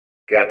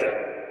Captain.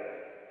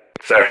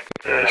 Sir.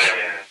 Yes.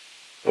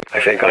 I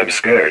think I'm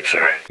scared,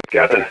 sir.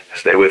 Captain,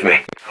 stay with me.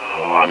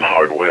 Oh, I'm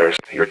hardware.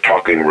 You're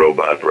talking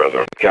robot,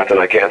 brother. Captain,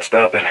 I can't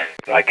stop it.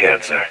 I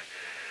can't, sir.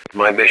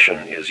 My mission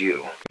is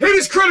you. Hit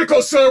is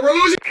critical, sir. We're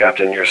losing.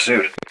 Captain, your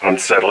suit.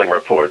 Unsettling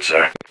report,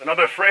 sir.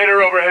 Another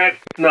freighter overhead?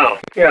 No.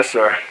 Yes,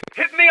 sir.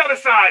 Hitting the other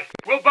side.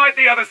 We'll bite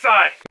the other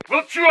side.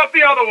 We'll chew up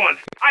the other one.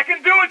 I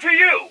can do it to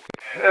you.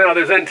 Now,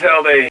 there's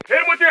intel they... Hit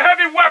him with your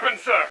heavy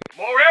weapons, sir.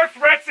 More air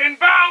threats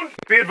inbound.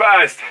 Be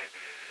advised.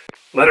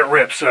 Let it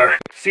rip, sir.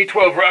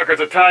 C-12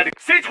 rockets are tied.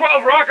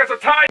 C-12 rockets are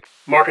tied.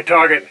 Mark a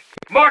target.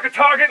 Mark a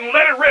target and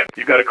let it rip.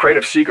 You've got a crate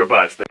of seeker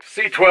bots there.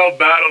 C-12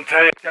 battle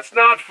tank. That's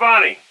not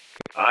funny.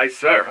 Aye,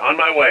 sir. On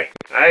my way.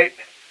 I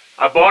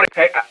bought it.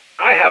 Hey,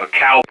 I have a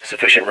cow.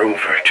 Sufficient room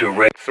for 2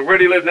 rigs. So where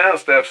do you live now,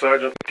 Staff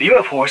Sergeant? Do you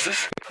have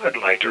horses? I'd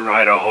like to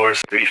ride a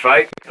horse. Did he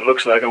fight? It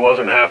looks like it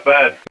wasn't half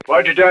bad.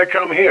 Why'd your dad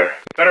come here?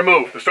 Better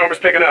move. The storm is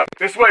picking up.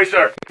 This way,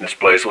 sir. This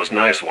place was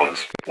nice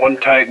once. One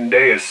Titan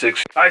day is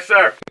 6. Aye,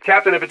 sir.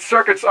 Captain, if its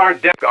circuits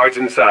aren't dead, Guards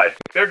inside.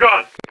 they're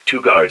gone.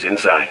 2 guards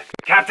inside.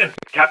 Captain.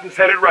 Captain's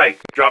headed right.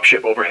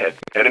 Dropship overhead.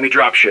 Enemy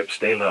dropship.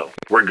 Stay low.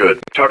 We're good.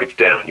 Target's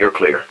down. You're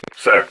clear.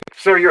 Sir.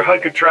 Sir, your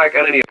HUD can track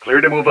enemy.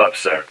 Clear to move up,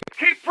 sir.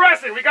 Keep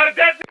pressing. We gotta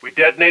detonate. We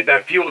detonate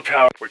that fuel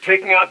tower. We're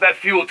taking out that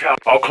fuel tower.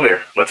 All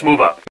clear. Let's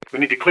move up. We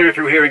need to clear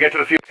through here and get to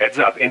the fuel. Heads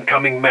up.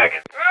 Incoming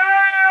mech.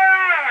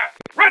 Ah!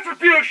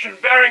 Retribution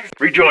bearings.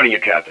 Rejoining you,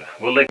 Captain.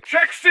 We'll link.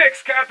 Check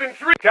 6, Captain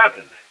 3.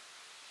 Captain.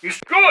 He's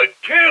good.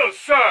 Kill,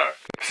 sir.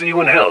 See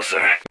you in hell,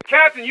 sir.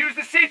 Captain, use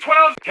the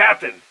C-12.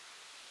 Captain.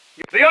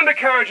 The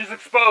undercarriage is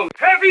exposed.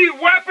 Heavy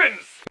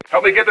weapons.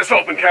 Help me get this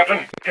open,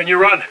 Captain. Can you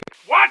run?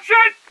 Watch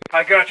it.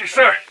 I got you,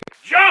 sir.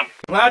 Jump.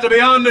 Glad to be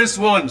on this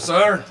one,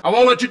 sir. I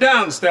won't let you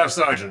down, Staff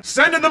Sergeant.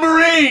 Send in the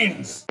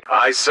Marines!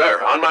 Aye,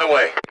 sir. On my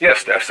way. Yes,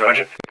 Staff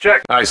Sergeant.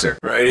 Check. Aye, sir.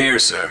 Right here,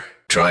 sir.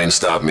 Try and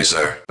stop me,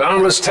 sir.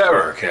 Boundless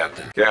terror,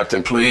 Captain.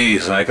 Captain,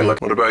 please, I can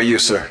look. What about you,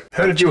 sir?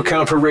 How did you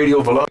account for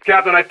radio velocity?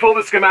 Captain, I pulled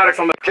the schematics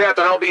on the...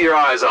 Captain, I'll be your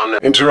eyes on them.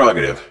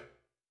 Interrogative.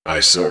 Aye,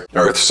 sir.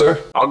 Earth,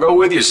 sir? I'll go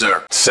with you,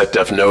 sir.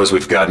 SetDef knows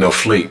we've got no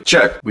fleet.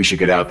 Check. We should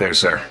get out there,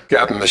 sir.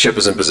 Captain, the ship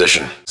is in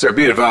position. Sir,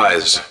 be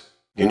advised.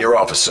 In your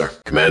office, sir.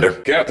 Commander.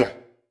 Captain.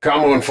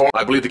 Commo inform.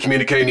 I believe the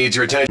communique needs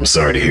your attention. I'm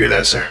sorry to hear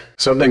that, sir.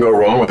 Something go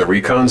wrong with the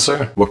recon,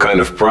 sir? What kind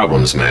of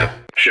problems, ma'am?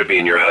 Should be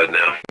in your HUD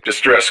now.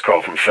 Distress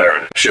call from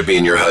Farron. Should be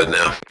in your HUD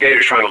now.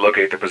 Gator's trying to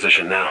locate the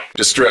position now.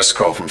 Distress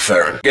call from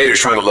Farron. Gator's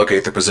trying to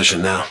locate the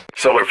position now.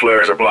 Solar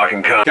flares are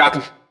blocking comm.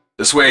 Captain.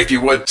 This way, if you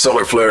would.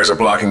 Solar flares are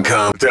blocking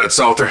comm. Lieutenant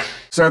Salter.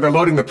 Sir, they're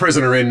loading the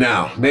prisoner in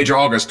now. Major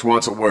August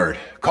wants a word.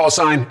 Call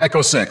sign,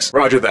 Echo 6.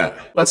 Roger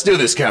that. Let's do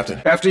this, Captain.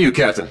 After you,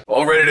 Captain.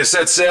 All ready to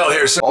set sail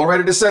here, sir. All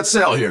ready to set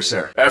sail here,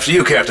 sir. After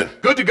you, Captain.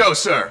 Good to go,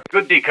 sir.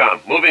 Good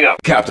decom. Moving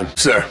up. Captain,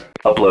 sir.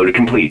 Upload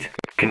complete.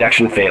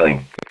 Connection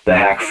failing. The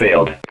hack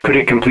failed.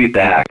 Couldn't complete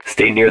the hack.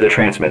 Stay near the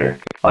transmitter.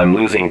 I'm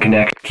losing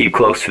connect. Keep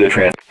close to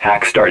the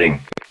hack starting.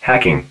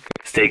 Hacking.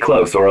 Stay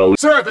close or I'll...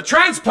 Sir, the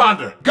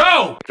transponder!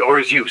 Go! Door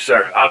is you,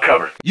 sir. I'll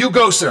cover. You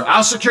go, sir.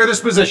 I'll secure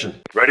this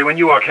position. Ready when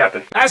you are,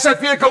 Captain. Asset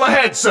vehicle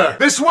ahead, sir.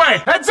 This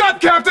way. Heads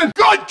up, Captain.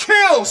 Good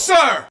kill,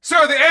 sir.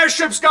 Sir, the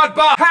airship's got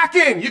bots. Hack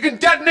in. You can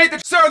detonate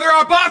the... Sir, there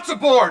are bots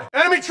aboard.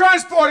 Enemy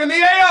transport in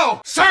the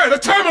AO. Sir, the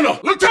terminal.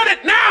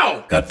 Lieutenant,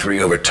 now! Got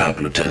 3 over top,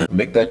 Lieutenant.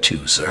 Make that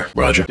 2, sir.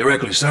 Roger.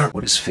 Directly, sir.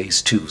 What is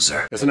phase 2,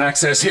 sir? There's an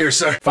access here,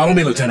 sir. Follow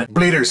me, Lieutenant.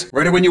 Bleeders.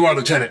 Ready when you are,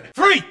 Lieutenant.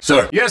 3!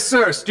 Sir. Yes,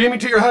 sir. Streaming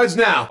to your HUDs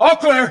now. All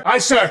clear. Aye,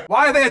 sir.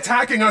 Why are they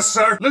attacking us,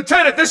 sir?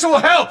 Lieutenant, this will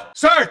help.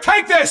 Sir,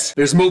 take this.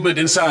 There's movement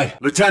inside.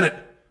 Lieutenant.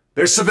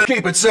 There's civil.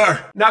 Keep it,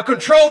 sir. Now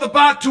control the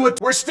bot to it.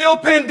 We're still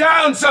pinned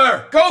down,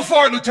 sir. Go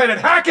for it,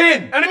 Lieutenant. Hack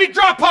in. Enemy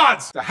drop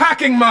pods. The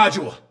hacking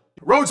module.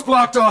 Road's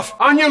blocked off.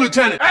 On you,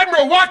 Lieutenant.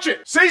 Admiral, watch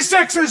it.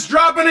 C6 is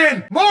dropping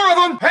in. More of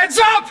them. Heads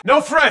up.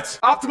 No threats.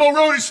 Optimal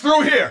route is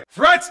through here.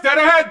 Threats dead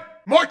ahead.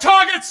 More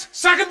targets.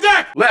 Second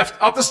deck.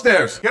 Left. Up the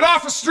stairs. Get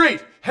off the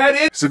street. Head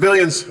in.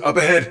 Civilians, up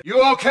ahead.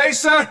 You okay,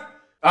 sir?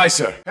 Aye,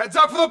 sir. Heads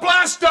up for the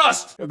blast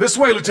dust! This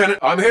way, Lieutenant.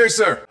 I'm here,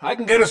 sir. I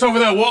can get us over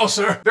that wall,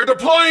 sir. They're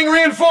deploying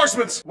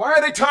reinforcements. Why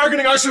are they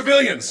targeting our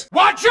civilians?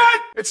 Watch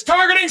it! It's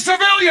targeting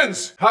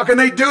civilians! How can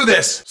they do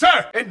this?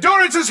 Sir,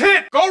 endurance is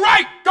hit! Go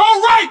right! Go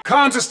right!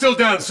 Comms are still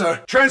down,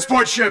 sir.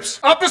 Transport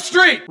ships. Up the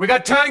street! We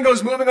got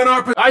tangos moving on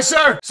our... Aye,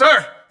 sir.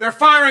 Sir! They're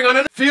firing on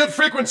it. Field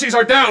frequencies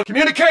are down.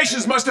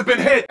 Communications must have been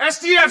hit.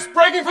 SDF's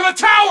breaking for the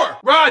tower!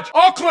 Raj,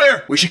 all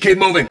clear! We should keep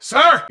moving.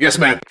 Sir! Yes,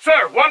 ma'am.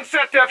 Sir, 1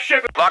 SetDef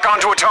ship. Lock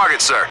onto a target,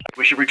 sir.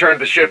 We should return to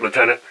the ship,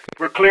 Lieutenant.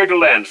 We're cleared to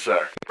land,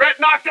 sir. Red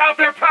knocked out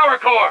their power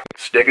core.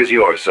 Stick is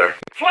yours, sir.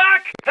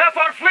 Flak! Half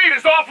our fleet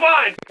is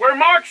offline. We're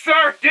marked,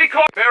 sir. Decoy.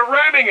 They're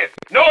ramming it.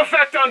 No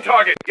effect on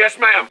target. Yes,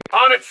 ma'am.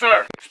 On it,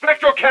 sir.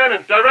 Spectral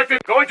cannon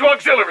directed. Going to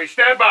auxiliary.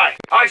 Stand by.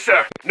 Aye,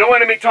 sir. No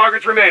enemy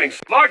targets remaining.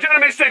 Large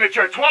enemy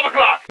signature. 12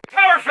 o'clock.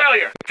 Power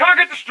failure.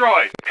 Target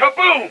destroyed.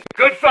 Kaboom!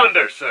 Good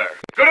thunder, sir.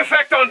 Good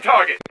effect on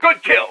target.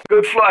 Good kill.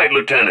 Good flight,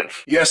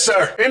 lieutenants. Yes,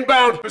 sir.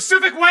 Inbound.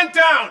 Pacific went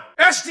down.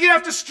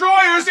 SDF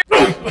destroyers.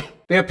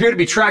 They appear to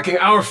be tracking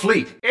our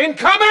fleet.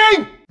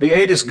 Incoming!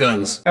 The Aegis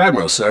guns.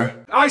 Admiral, sir.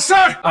 Aye,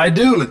 sir! I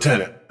do,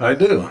 Lieutenant. I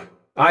do.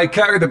 I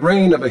carry the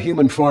brain of a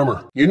human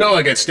farmer. You know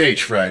I get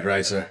stage fright,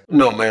 right, sir?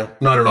 No, ma'am.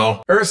 Not at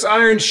all. Earth's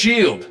iron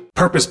shield.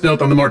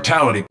 Purpose-built on the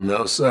mortality.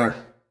 No, sir.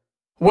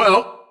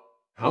 Well,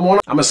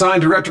 I'm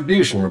assigned to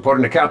Retribution,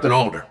 reporting to Captain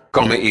Alder.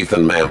 Call me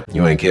Ethan, ma'am.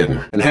 You ain't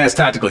kidding. Enhanced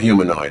Tactical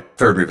Humanoid.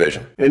 3rd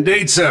Revision.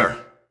 Indeed,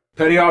 sir.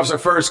 Petty Officer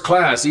First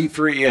Class,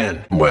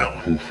 E3N. Well,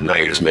 now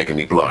you're just making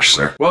me blush,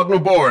 sir. Welcome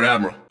aboard,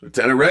 Admiral.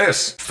 Lieutenant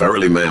Reyes.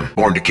 Thoroughly, ma'am.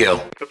 Born to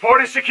kill. The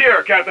port is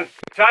secure, Captain.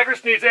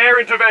 Tigris needs air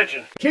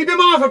intervention. Keep him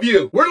off of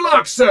you! We're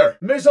locked, sir!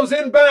 Missiles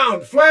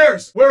inbound!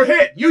 Flares! We're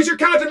hit! Use your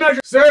countermeasures!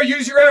 Sir,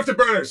 use your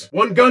afterburners!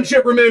 1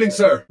 gunship remaining,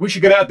 sir. We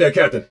should get out there,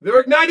 Captain. They're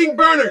igniting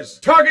burners!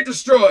 Target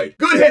destroyed!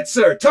 Good hit,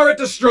 sir! Turret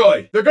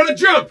destroyed! They're gonna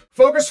jump!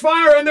 Focus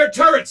fire on their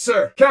turrets,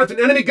 sir! Captain,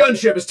 enemy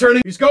gunship is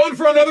turning. He's going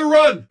for another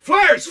run!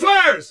 Flares!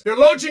 Flares! They're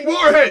launching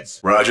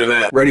warheads! Roger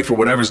that. Ready for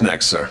whatever's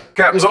next, sir.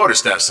 Captain's orders,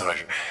 Staff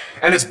Sergeant.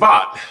 And it's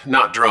bot,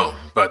 not drone,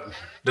 but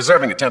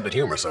deserving attempted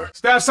humor, sir.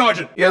 Staff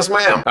Sergeant! Yes,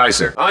 ma'am. Aye,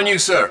 sir. On you,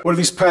 sir. What are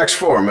these packs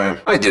for, ma'am?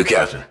 I do,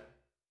 Captain.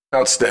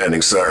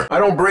 Outstanding, sir. I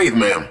don't breathe,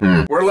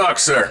 ma'am. We're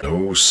locked, sir.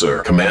 No,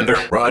 sir. Commander?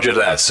 Roger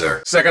that,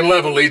 sir. 2nd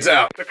level leads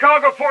out. The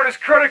cargo port is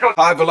critical.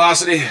 High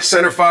velocity,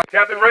 center fire.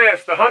 Captain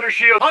Reyes, the Hunter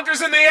shield.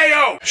 Hunters in the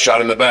AO!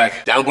 Shot in the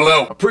back. Down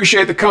below.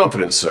 Appreciate the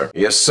confidence, sir.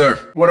 Yes,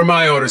 sir. What are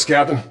my orders,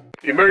 Captain?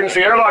 The emergency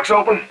airlock's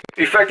open.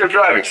 Effective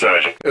driving,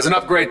 Sergeant. There's an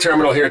upgrade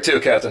terminal here too,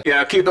 Captain.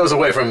 Yeah, keep those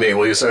away from me,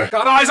 will you, sir?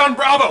 Got eyes on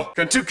Bravo!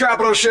 Can 2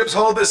 capital ships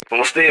hold this?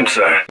 Full steam,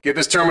 sir. Get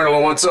this terminal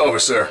a once-over,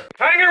 sir.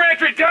 Hangar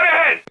entry dead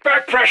ahead.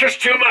 Back pressure's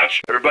too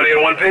much. Everybody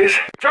in one piece?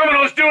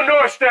 Terminal's due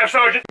north, Staff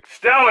Sergeant.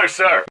 Stellar,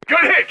 sir.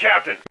 Good hit,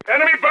 Captain.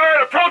 Enemy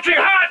bird approaching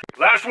hot.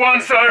 Last one,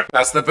 sir.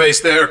 That's the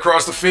base there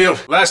across the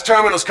field. Last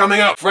terminal's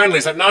coming up.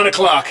 Friendlies at 9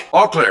 o'clock.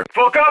 All clear.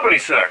 Full company,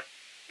 sir.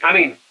 I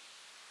mean,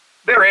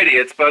 they're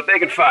idiots, but they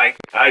can fight.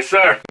 Aye,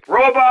 sir.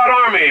 Robot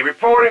Army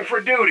reporting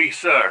for duty,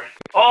 sir.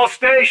 All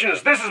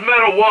stations, this is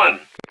Metal 1.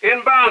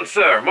 Inbound,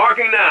 sir.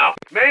 Marking now.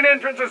 Main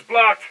entrance is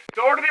blocked.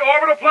 Door to the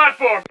orbital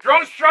platform.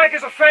 Drone strike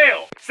is a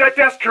fail. Set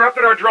desk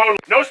corrupted our drone.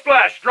 No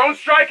splash. Drone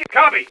strike.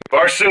 Copy.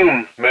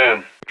 Barsoom,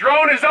 ma'am.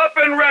 Drone is up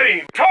and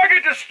ready.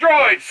 Target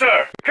destroyed,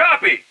 sir.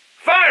 Copy.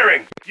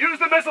 Firing. Use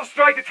the missile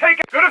strike to take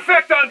it. Good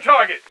effect on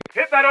target.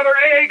 Hit that other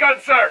AA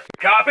gun, sir.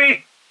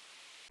 Copy.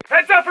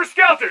 Heads up for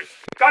skelters.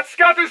 Got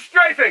skelters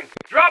strafing.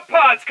 Drop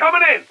pods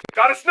coming in.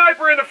 Got a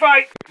sniper in the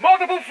fight.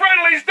 Multiple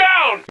friendlies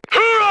down.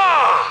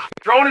 Hoorah!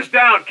 Drone is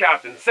down,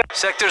 Captain.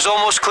 Sector's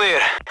almost clear.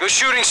 Good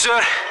shooting,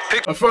 sir.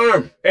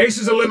 Affirm. Ace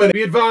is eliminated.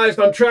 Be advised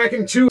I'm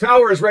tracking 2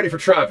 towers ready for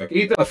traffic.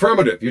 Ethan,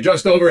 affirmative. You're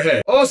just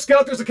overhead. All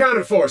skelters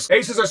accounted for.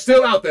 Aces are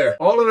still out there.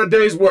 All in a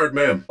day's work,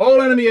 ma'am.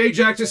 All enemy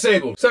Ajax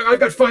disabled. Sir, I've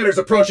got fighters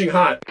approaching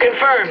hot.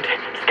 Confirmed.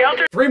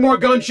 Skelter. 3 more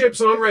gunships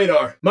on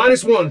radar.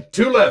 -1.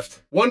 2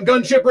 left. 1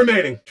 gunship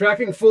remaining.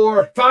 Tracking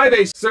 4. 5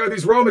 Aces. Sir,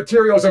 these raw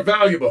materials are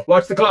valuable.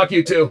 Watch the clock,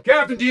 you two.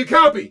 Captain, do you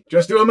copy?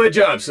 Just doing my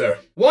job, sir.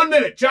 1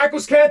 minute.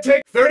 Jackals can't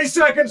take 30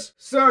 seconds.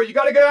 Sir, you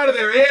gotta get out of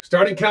there, eh?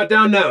 Starting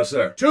countdown now,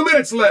 sir. 2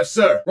 minutes left,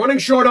 sir. Running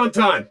short on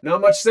time.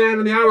 Not much sand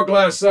in the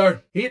hourglass,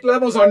 sir. Heat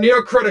levels are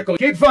near critical.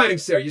 Keep fighting,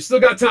 sir. You still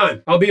got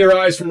time. I'll be your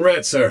eyes from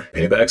red, sir.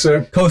 Payback,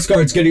 sir? Coast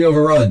Guard's getting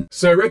overrun.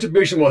 Sir,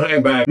 Retribution will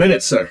hang back.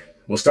 Minutes, sir.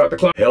 We'll start the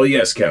clock. Hell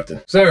yes,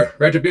 Captain. Sir,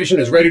 Retribution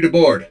is ready to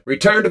board.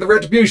 Return to the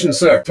Retribution,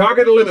 sir.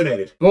 Target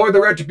eliminated. Board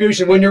the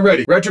Retribution when you're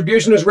ready.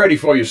 Retribution is ready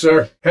for you,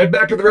 sir. Head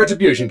back to the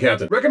Retribution,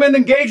 Captain. Recommend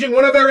engaging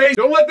one of their aces.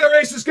 Don't let their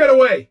aces get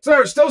away.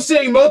 Sir, still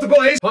seeing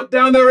multiple aces. Hunt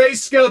down their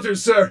ace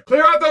skelters, sir.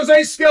 Clear out those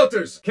ace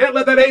skelters. Can't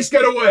let that ace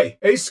get away.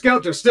 Ace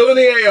skelter still in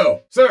the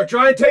AO. Sir,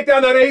 try and take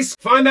down that ace.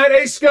 Find that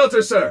ace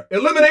skelter, sir.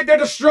 Eliminate their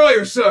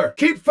destroyers, sir.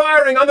 Keep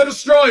firing on the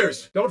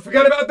destroyers. Don't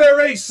forget about their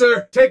ace,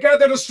 sir. Take out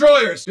their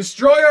destroyers.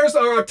 Destroyers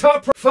are our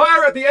top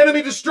fire at the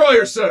enemy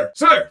destroyer, sir.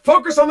 Sir,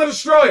 focus on the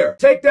destroyer.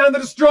 Take down the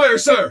destroyer,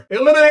 sir.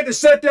 Eliminate the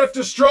set def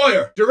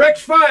destroyer. Direct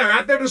fire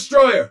at their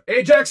destroyer.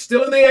 Ajax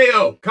still in the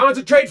AO.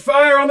 Concentrate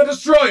fire on the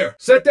destroyer.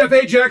 Set def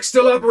Ajax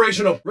still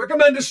operational.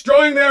 Recommend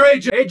destroying their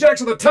Ajax.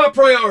 Ajax are the top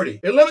priority.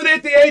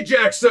 Eliminate the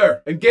Ajax,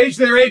 sir. Engage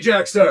their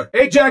Ajax, sir.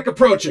 Ajax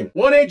approaching.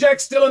 1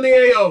 Ajax still in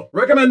the AO.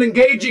 Recommend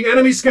engaging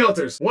enemy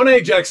skelters. 1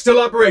 Ajax still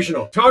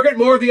operational. Target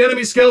more of the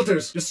enemy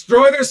skelters.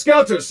 Destroy their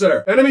skelters,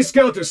 sir. Enemy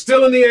skelters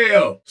still in the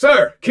AO.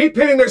 Sir, keep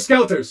hitting their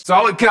skelters.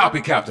 Solid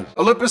copy, Captain.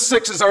 Olympus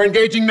 6s are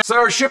engaging now.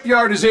 Sir,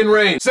 shipyard is in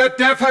range. Set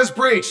def has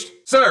breached.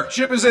 Sir,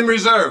 ship is in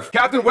reserve.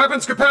 Captain,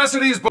 weapons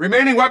capacity is...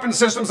 Remaining weapon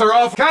systems are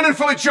off. Cannon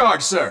fully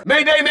charged, sir.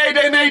 Mayday,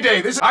 mayday,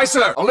 mayday. This is... Aye,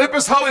 sir.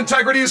 Olympus hull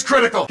integrity is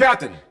critical.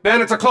 Captain,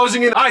 bandits are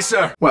closing in. Aye,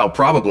 sir. Well,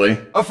 probably.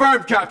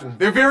 Affirmed, Captain.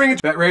 They're veering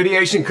into... That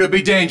radiation could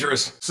be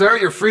dangerous. Sir,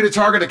 you're free to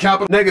target a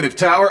capital... Negative.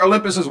 Tower,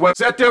 Olympus is wet.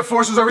 Set def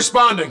forces are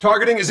responding.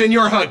 Targeting is in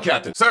your HUD,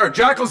 Captain. Sir,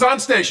 Jackal's on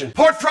station.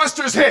 Port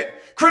thrusters hit.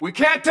 We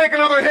can't take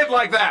another hit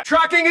like that.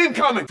 Tracking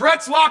incoming.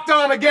 Threats locked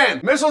on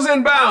again. Missiles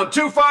inbound.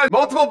 2-5.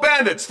 Multiple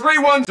bandits.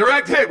 3-1.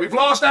 Direct hit. We've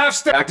lost half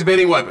staff.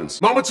 Activating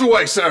weapons. Moments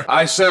away, sir.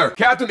 Aye, sir.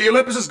 Captain, the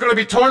Olympus is going to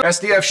be torn.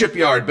 SDF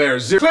shipyard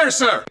bears 0. Clear,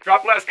 sir.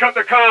 Drop blast, cut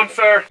the comms,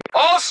 sir.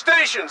 All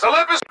stations.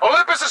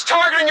 Olympus is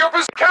targeting your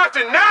position.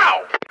 Captain,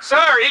 now!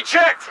 Sir,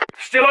 eject!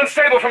 Still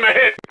unstable from the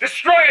hit.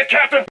 Destroy it,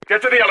 Captain!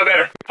 Get to the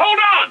elevator. Hold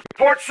on!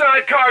 Port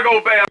side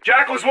cargo bay.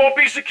 Jackals won't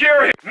be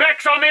secure.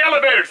 Mechs on the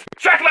elevators.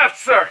 Check left,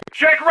 sir.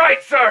 Check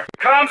right, sir.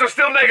 Comms are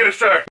still negative,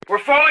 sir. We're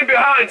falling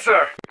behind,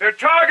 sir. They're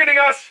targeting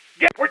us.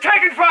 We're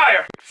taking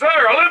fire! Sir,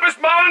 Olympus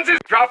Mons is...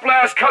 Drop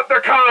blast, cut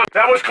their comm.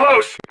 That was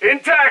close.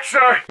 Intact,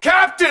 sir.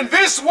 Captain,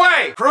 this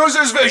way!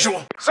 Cruiser's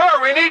visual. Sir,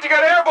 we need to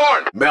get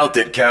airborne. Melt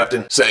it,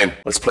 Captain. Same.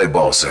 Let's play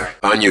ball, sir.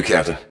 On you,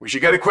 Captain. We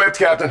should get equipped,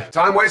 Captain.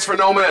 Time waits for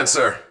no man,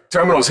 sir.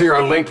 Terminals here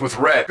are linked with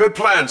red. Good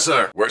plan,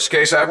 sir. Worst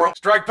case, Admiral?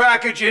 Strike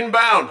package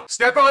inbound.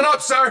 Step on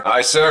up, sir.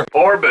 Aye, sir.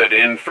 Orbit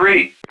in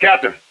 3.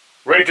 Captain,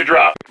 ready to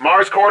drop.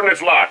 Mars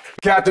coordinates locked.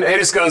 Captain,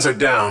 Aegis guns are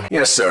down.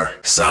 Yes, sir.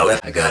 Solid.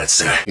 I got it,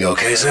 sir. You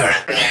okay, sir?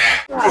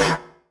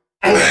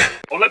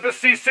 Olympus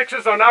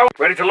C6s are now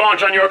ready to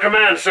launch on your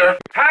command, sir.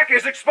 Hack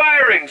is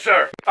expiring,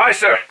 sir. Aye,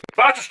 sir.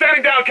 Bots are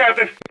standing down,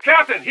 Captain.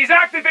 Captain, he's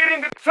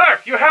activating the... Sir,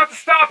 you have to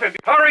stop him.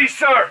 Hurry,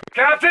 sir.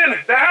 Captain,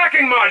 the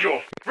hacking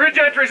module. Bridge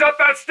entry's up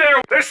that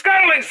stair. They're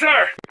scuttling,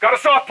 sir. Got a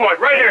soft point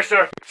right here,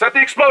 sir. Set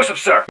the explosive,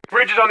 sir.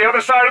 Bridge is on the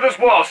other side of this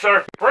wall,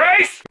 sir.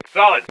 Brace!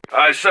 Solid.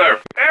 Aye,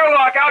 sir.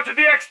 Airlock out to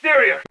the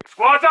exterior.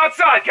 Squad's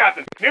outside,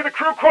 Captain. Near the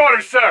crew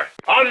quarters, sir.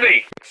 On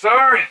me.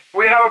 Sir,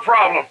 we have a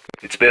problem.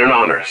 It's been an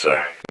honor,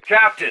 sir.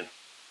 Captain.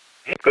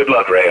 Good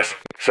luck, Reyes.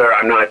 Sir,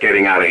 I'm not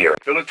getting out of here.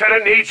 The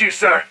lieutenant needs you,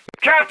 sir.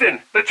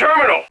 Captain, the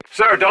terminal.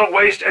 Sir, don't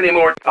waste any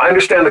more... I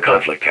understand the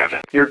conflict,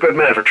 Captain. You're a good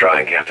man for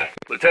trying, Captain.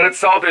 Lieutenant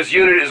Salter's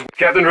unit is...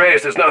 Captain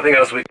Reyes, there's nothing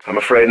else I'm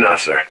afraid not,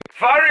 sir.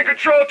 Firing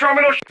control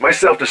terminal... My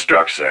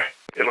self-destruct, sir.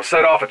 It'll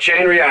set off a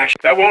chain reaction.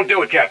 That won't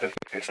do it, Captain.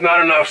 It's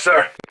not enough,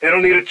 sir.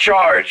 It'll need a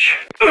charge.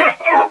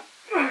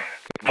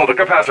 Pull the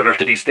capacitor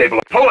to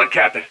destabilize. Pull it,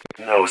 Captain.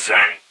 No, sir.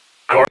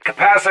 Core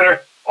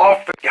capacitor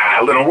off the...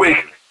 A little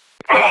weak.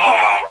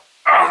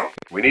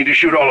 We need to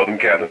shoot all of them,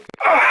 Captain.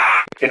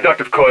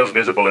 Inductive coils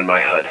visible in my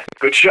HUD.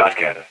 Good shot,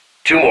 Captain.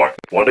 2 more.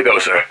 1 to go,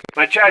 sir.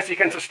 My chassis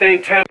can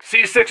sustain 10.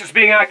 C6 is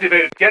being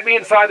activated. Get me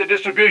inside the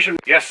distribution.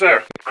 Yes,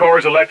 sir. Core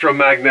is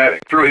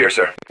electromagnetic. Through here,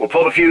 sir. We'll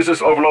pull the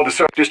fuses, overload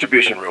the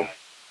distribution room.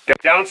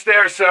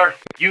 Downstairs, sir.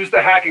 Use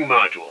the hacking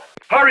module.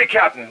 Hurry,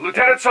 Captain.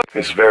 Lieutenant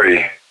It's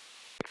very...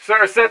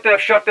 Sir, SetDef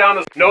shut down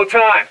the... No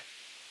time.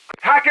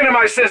 Hack into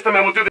my system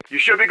and we'll do the... You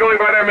should be going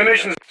by their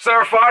munitions.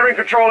 Sir, firing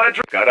control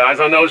entry. Got eyes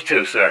on those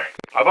 2, sir.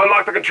 I've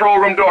unlocked the control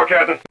room door,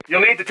 Captain.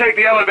 You'll need to take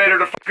the elevator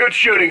to... Good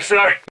shooting,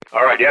 sir.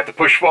 All right, you have to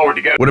push forward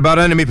to get... What about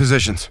enemy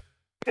positions?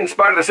 In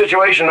spite of the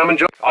situation, I'm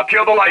enjoying... I'll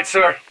kill the lights,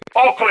 sir.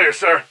 All clear,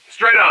 sir.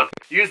 Straight on.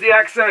 Use the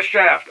access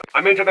shaft.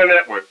 I'm into their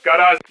network. Got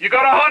eyes... You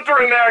got a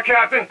hunter in there,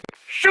 Captain.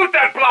 Shoot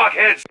that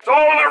blockheads. It's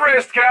all on the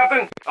wrist,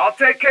 Captain. I'll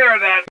take care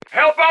of that.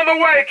 Help on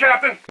the way,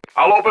 Captain.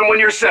 I'll open when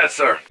you're set,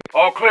 sir.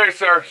 All clear,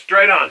 sir.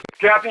 Straight on.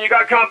 Captain, you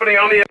got company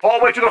on the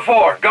hallway to the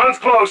 4. Guns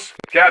close.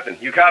 Captain,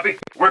 you copy?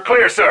 We're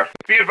clear, sir.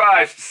 Be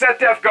advised.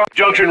 SetDef go...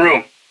 Junction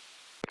room.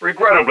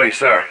 Regrettably,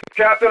 sir.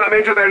 Captain, I'm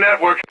into their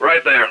network.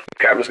 Right there.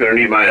 Captain's gonna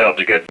need my help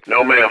to get...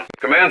 No, ma'am.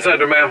 Command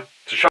center, ma'am.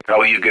 How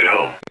will you get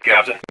home?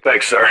 Captain.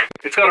 Thanks, sir.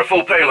 It's got a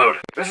full payload.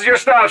 This is your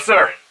stop,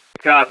 sir.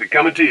 Copy.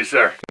 Coming to you,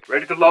 sir.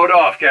 Ready to load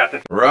off,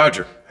 Captain.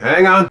 Roger.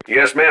 Hang on.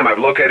 Yes, ma'am. I've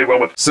located one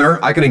with... Sir,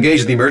 I can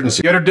engage the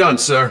emergency. Get her done,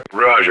 sir.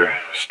 Roger.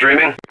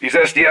 Streaming? These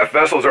SDF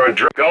vessels are in...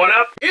 Going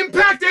up?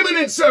 Impact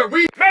imminent, sir.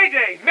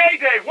 Mayday!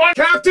 Mayday! What?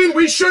 Captain,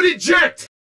 we should eject!